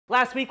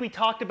Last week we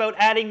talked about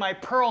adding my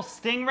pearl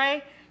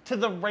stingray to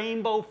the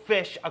rainbow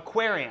fish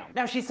aquarium.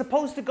 Now she's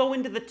supposed to go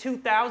into the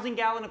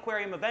 2,000-gallon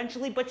aquarium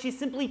eventually, but she's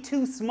simply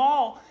too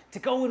small to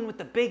go in with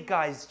the big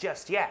guys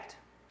just yet.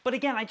 But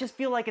again, I just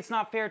feel like it's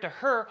not fair to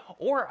her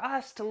or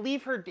us to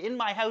leave her in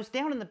my house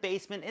down in the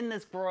basement in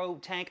this grow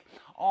tank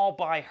all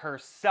by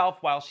herself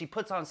while she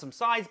puts on some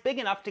size big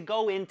enough to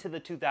go into the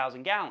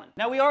 2,000-gallon.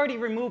 Now we already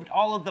removed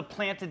all of the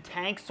planted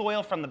tank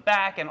soil from the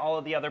back and all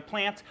of the other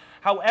plants.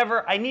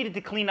 However, I needed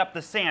to clean up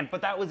the sand, but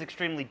that was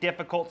extremely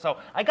difficult. So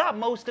I got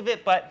most of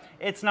it, but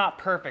it's not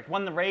perfect.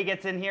 When the Ray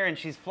gets in here and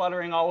she's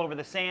fluttering all over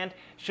the sand,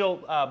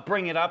 she'll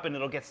bring it up and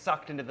it'll get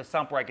sucked into the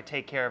sump where I could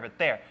take care of it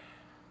there.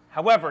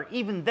 However,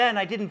 even then,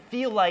 I didn't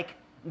feel like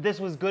this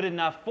was good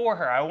enough for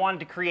her. I wanted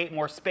to create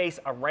more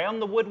space around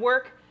the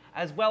woodwork,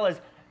 as well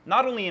as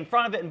not only in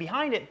front of it and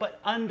behind it,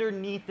 but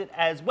underneath it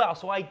as well.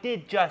 So I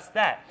did just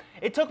that.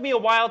 It took me a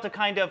while to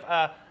kind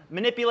of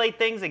manipulate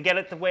things and get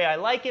it the way I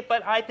like it,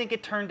 but I think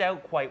it turned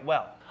out quite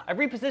well. I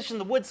repositioned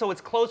the wood so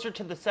it's closer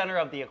to the center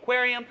of the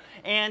aquarium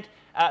and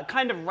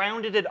kind of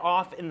rounded it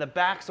off in the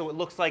back so it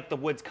looks like the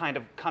wood's kind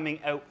of coming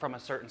out from a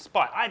certain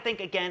spot. I think,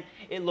 again,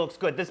 it looks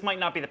good. This might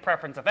not be the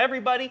preference of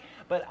everybody,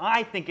 but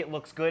I think it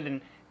looks good.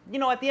 And you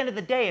know, at the end of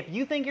the day, if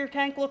you think your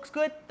tank looks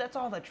good, that's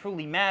all that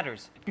truly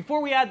matters.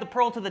 Before we add the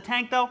pearl to the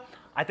tank though,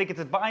 I think it's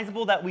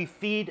advisable that we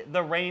feed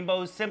the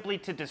rainbows simply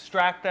to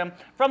distract them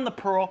from the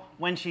pearl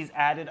when she's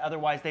added.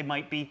 Otherwise, they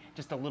might be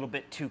just a little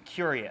bit too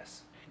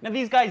curious. Now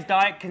these guys'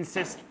 diet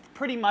consists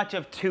pretty much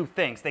of two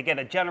things. They get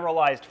a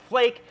generalized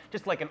flake,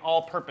 just like an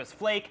all-purpose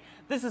flake.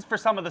 This is for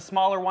some of the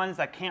smaller ones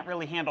that can't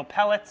really handle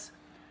pellets.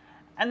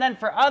 And then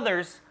for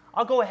others,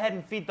 I'll go ahead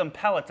and feed them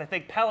pellets. I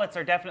think pellets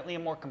are definitely a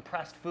more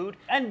compressed food.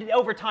 And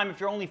over time, if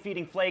you're only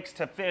feeding flakes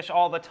to fish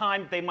all the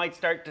time, they might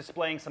start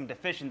displaying some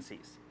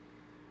deficiencies.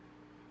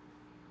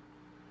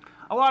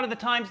 A lot of the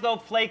times though,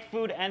 flake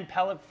food and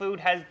pellet food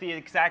has the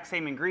exact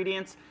same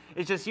ingredients.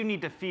 It's just you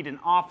need to feed an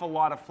awful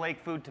lot of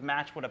flake food to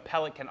match what a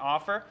pellet can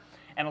offer.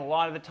 And a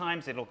lot of the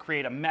times it'll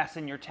create a mess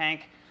in your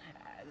tank,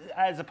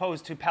 as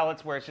opposed to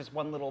pellets where it's just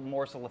one little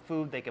morsel of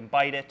food. They can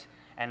bite it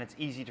and it's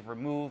easy to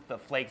remove. The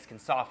flakes can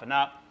soften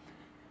up,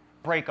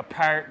 break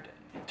apart,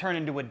 turn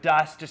into a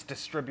dust, just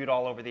distribute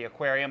all over the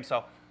aquarium.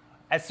 So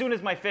as soon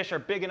as my fish are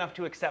big enough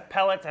to accept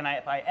pellets, and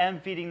if I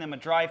am feeding them a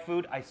dry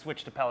food, I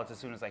switch to pellets as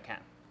soon as I can.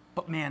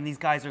 But man, these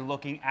guys are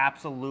looking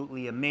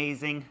absolutely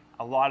amazing.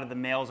 A lot of the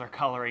males are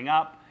coloring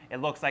up.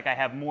 It looks like I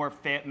have more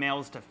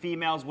males to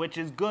females, which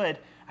is good.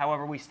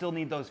 However, we still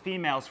need those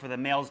females for the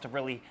males to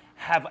really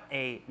have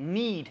a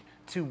need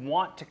to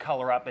want to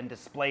color up and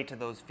display to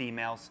those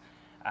females.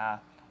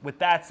 With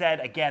that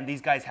said, again,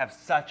 these guys have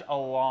such a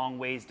long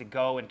ways to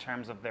go in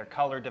terms of their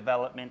color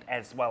development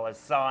as well as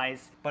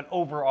size. But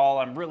overall,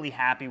 I'm really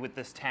happy with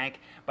this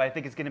tank. But I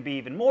think it's going to be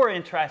even more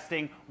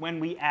interesting when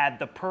we add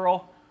the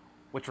pearl,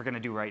 which we're going to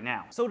do right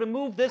now. So to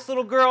move this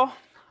little girl,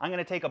 I'm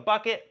going to take a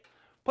bucket,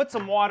 put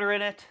some water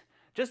in it,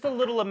 just a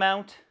little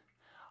amount.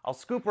 I'll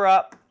scoop her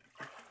up,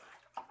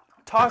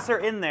 toss her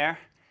in there,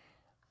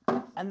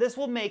 and this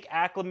will make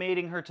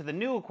acclimating her to the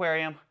new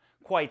aquarium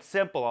quite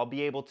simple. I'll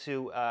be able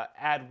to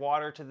add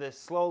water to this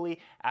slowly,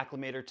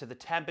 acclimate her to the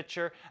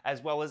temperature,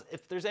 as well as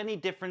if there's any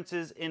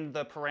differences in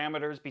the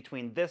parameters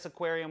between this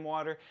aquarium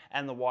water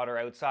and the water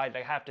outside.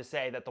 I have to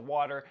say that the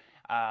water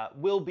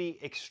will be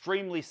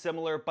extremely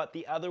similar, but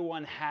the other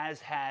one has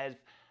had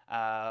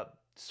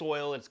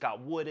soil, it's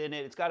got wood in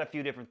it, it's got a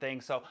few different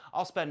things, so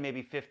I'll spend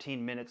maybe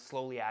 15 minutes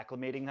slowly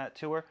acclimating that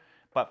to her.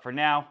 But for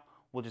now,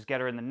 we'll just get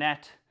her in the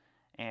net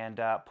and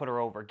put her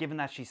over. Given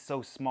that she's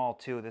so small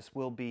too, this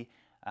will be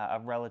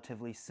a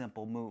relatively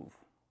simple move.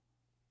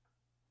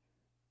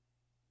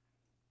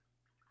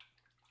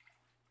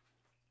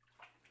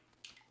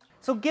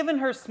 So given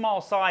her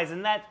small size,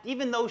 and that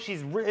even though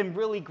she's in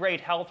really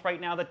great health right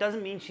now, that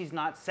doesn't mean she's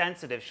not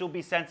sensitive. She'll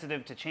be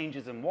sensitive to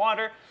changes in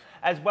water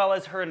as well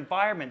as her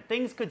environment.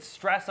 Things could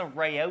stress a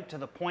ray out to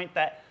the point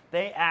that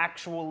they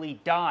actually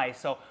die.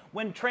 So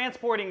when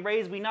transporting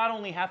rays, we not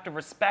only have to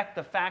respect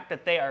the fact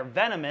that they are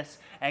venomous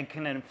and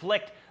can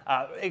inflict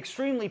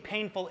extremely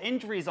painful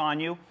injuries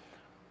on you,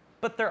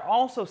 but they're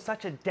also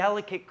such a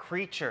delicate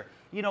creature.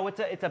 You know,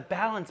 it's a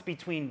balance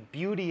between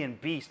beauty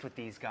and beast with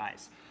these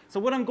guys. So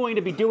what I'm going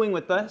to be doing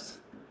with this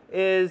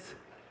is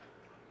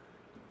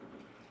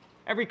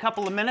every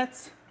couple of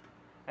minutes,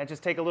 I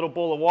just take a little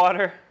bowl of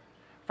water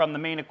from the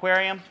main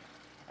aquarium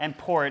and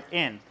pour it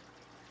in.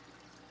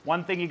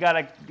 One thing you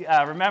gotta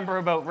remember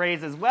about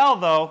rays as well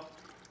though,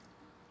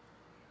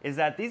 is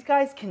that these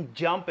guys can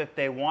jump if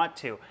they want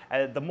to.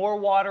 The more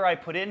water I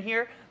put in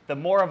here, the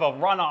more of a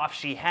runoff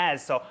she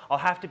has, so I'll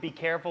have to be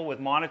careful with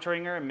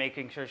monitoring her and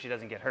making sure she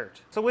doesn't get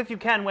hurt. So if you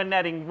can, when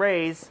netting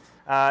rays,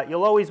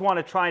 you'll always want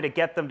to try to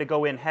get them to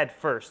go in head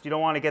first. You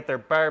don't want to get their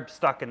barb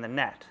stuck in the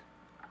net.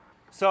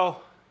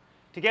 So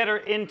to get her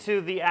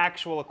into the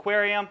actual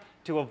aquarium,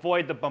 to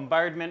avoid the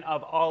bombardment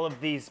of all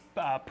of these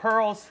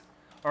pearls,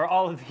 or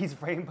all of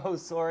these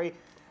rainbows, sorry,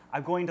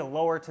 I'm going to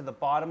lower to the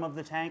bottom of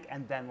the tank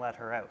and then let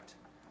her out.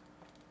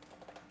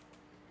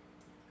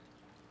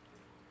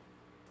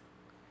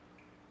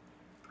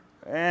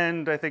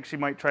 And I think she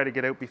might try to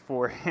get out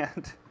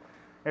beforehand.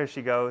 There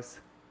she goes.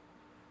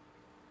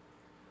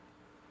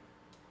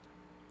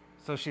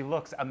 So she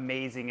looks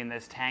amazing in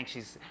this tank.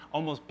 She's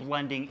almost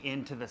blending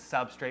into the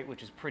substrate,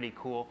 which is pretty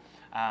cool.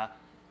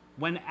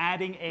 When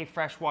adding a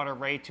freshwater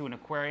ray to an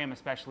aquarium,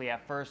 especially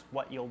at first,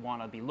 what you'll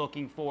want to be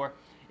looking for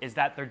is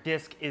that their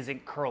disc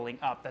isn't curling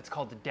up. That's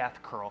called the death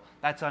curl.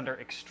 That's under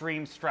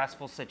extreme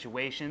stressful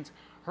situations.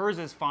 Hers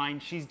is fine,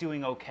 she's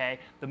doing okay.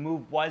 The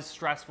move was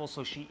stressful,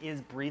 so she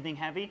is breathing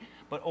heavy,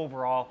 but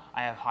overall,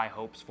 I have high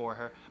hopes for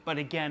her. But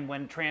again,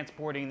 when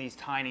transporting these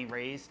tiny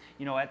rays,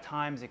 you know, at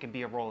times it can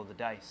be a roll of the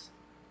dice.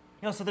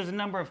 You know, so there's a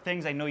number of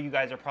things I know you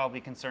guys are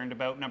probably concerned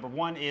about. Number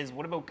one is,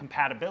 what about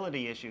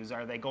compatibility issues?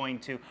 Are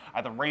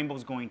the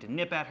rainbows going to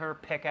nip at her,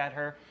 pick at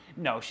her?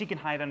 No, she can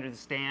hide under the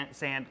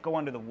sand, go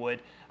under the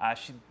wood.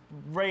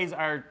 Rays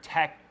are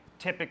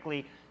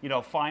typically, you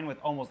know, fine with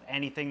almost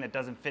anything that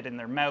doesn't fit in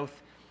their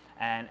mouth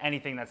and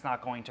anything that's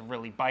not going to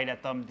really bite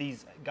at them.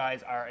 These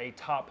guys are a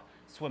top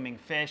swimming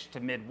fish to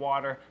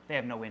mid-water. They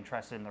have no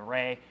interest in the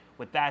ray.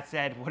 With that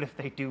said, what if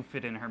they do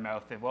fit in her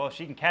mouth? Well, if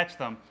she can catch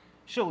them,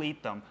 she'll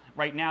eat them.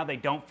 Right now, they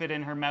don't fit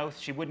in her mouth.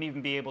 She wouldn't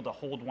even be able to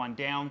hold one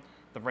down.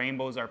 The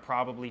rainbows are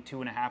probably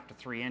 2.5 to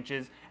 3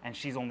 inches, and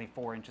she's only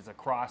 4 inches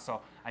across.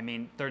 So, I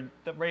mean, the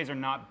rays are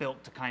not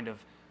built to kind of,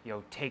 you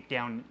know, take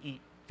down and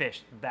eat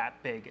fish that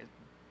big.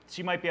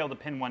 She might be able to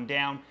pin one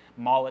down,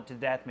 maul it to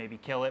death, maybe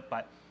kill it,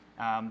 but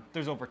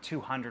there's over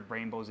 200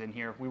 rainbows in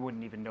here. We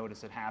wouldn't even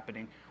notice it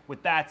happening.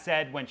 With that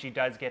said, when she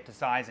does get to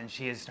size and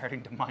she is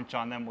starting to munch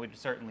on them, would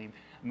certainly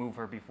move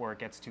her before it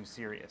gets too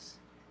serious.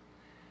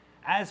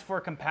 As for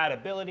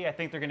compatibility, I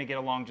think they're going to get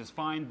along just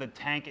fine. The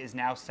tank is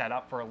now set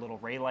up for a little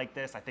ray like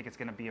this. I think it's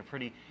going to be a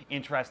pretty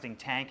interesting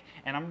tank,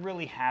 and I'm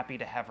really happy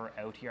to have her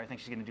out here. I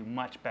think she's going to do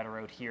much better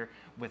out here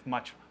with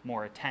much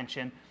more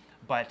attention.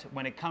 But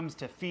when it comes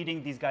to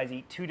feeding, these guys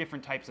eat 2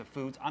 different types of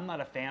foods. I'm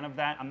not a fan of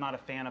that. I'm not a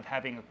fan of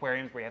having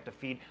aquariums where you have to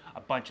feed a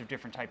bunch of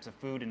different types of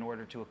food in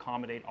order to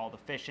accommodate all the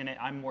fish in it.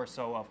 I'm more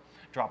so of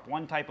drop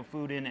one type of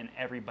food in and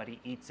everybody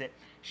eats it.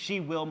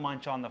 She will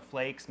munch on the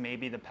flakes,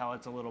 maybe the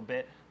pellets a little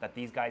bit that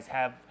these guys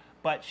have,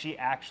 but she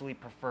actually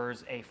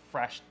prefers a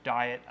fresh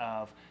diet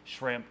of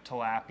shrimp,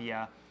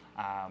 tilapia,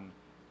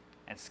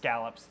 and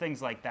scallops,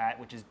 things like that,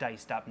 which is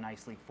diced up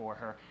nicely for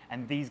her.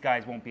 And these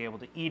guys won't be able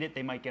to eat it.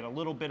 They might get a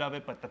little bit of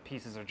it, but the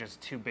pieces are just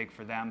too big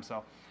for them.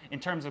 So in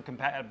terms of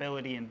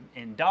compatibility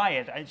in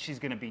diet, she's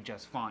gonna be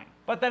just fine.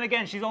 But then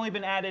again, she's only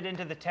been added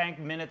into the tank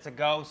minutes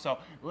ago, so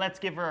let's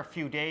give her a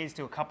few days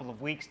to a couple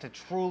of weeks to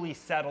truly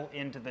settle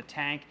into the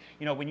tank.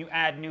 You know, when you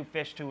add new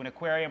fish to an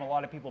aquarium, a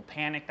lot of people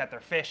panic that their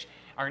fish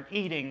aren't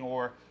eating,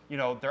 or, you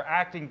know, they're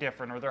acting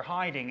different, or they're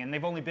hiding, and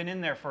they've only been in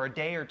there for a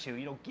day or two.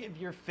 You know, give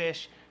your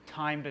fish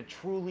time to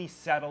truly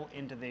settle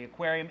into the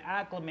aquarium,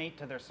 acclimate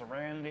to their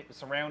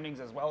surroundings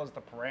as well as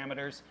the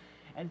parameters,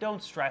 and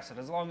don't stress it.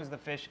 As long as the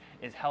fish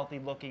is healthy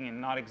looking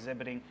and not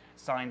exhibiting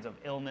signs of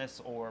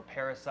illness or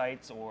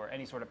parasites or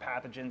any sort of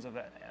pathogens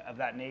of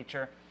that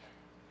nature,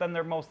 then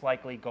they're most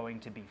likely going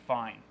to be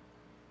fine.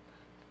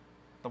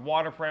 The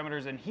water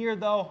parameters in here,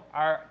 though,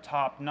 are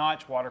top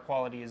notch. Water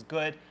quality is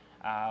good,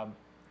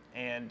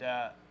 and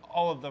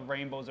all of the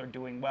rainbows are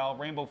doing well.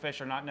 Rainbow fish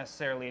are not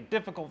necessarily a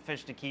difficult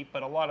fish to keep,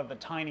 but a lot of the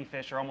tiny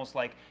fish are almost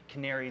like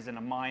canaries in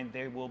a mine.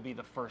 They will be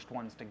the first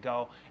ones to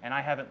go, and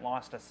I haven't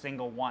lost a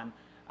single one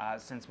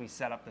since we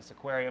set up this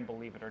aquarium,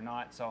 believe it or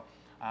not. So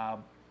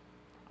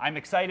I'm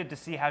excited to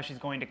see how she's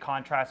going to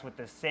contrast with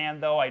this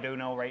sand, though. I don't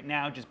know right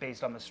now, just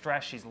based on the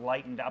stress, she's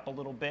lightened up a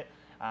little bit.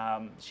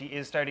 She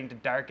is starting to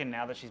darken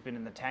now that she's been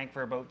in the tank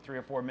for about 3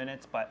 or 4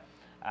 minutes, but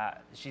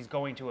she's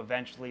going to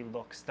eventually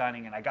look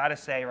stunning. And I gotta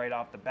say right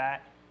off the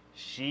bat,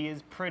 she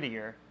is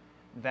prettier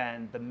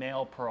than the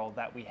male pearl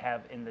that we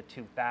have in the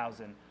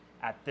 2000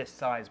 at this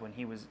size when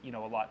he was, you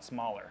know, a lot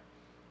smaller.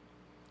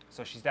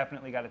 So she's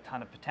definitely got a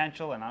ton of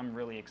potential, and I'm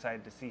really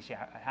excited to see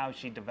how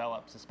she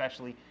develops,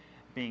 especially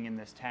being in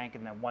this tank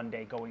and then one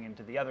day going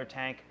into the other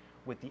tank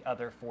with the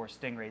other 4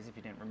 stingrays. If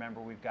you didn't remember,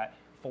 we've got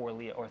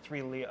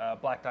 3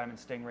 black diamond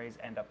stingrays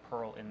and a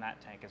pearl in that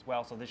tank as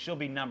well. So this she'll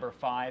be number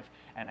 5,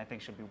 and I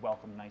think she'll be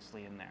welcomed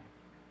nicely in there.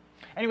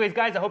 Anyways,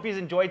 guys, I hope you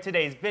enjoyed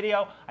today's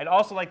video. I'd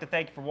also like to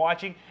thank you for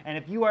watching, and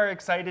if you are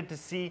excited to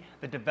see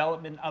the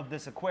development of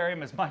this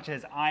aquarium as much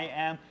as I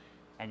am,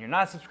 and you're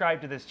not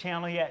subscribed to this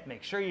channel yet,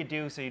 make sure you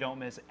do so you don't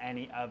miss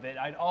any of it.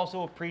 I'd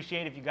also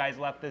appreciate if you guys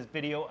left this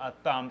video a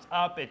thumbs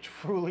up. It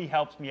truly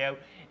helps me out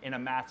in a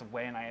massive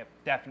way, and I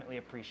definitely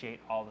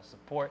appreciate all the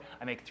support.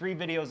 I make 3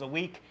 videos a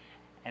week,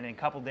 and in a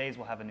couple days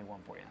we'll have a new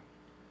one for you.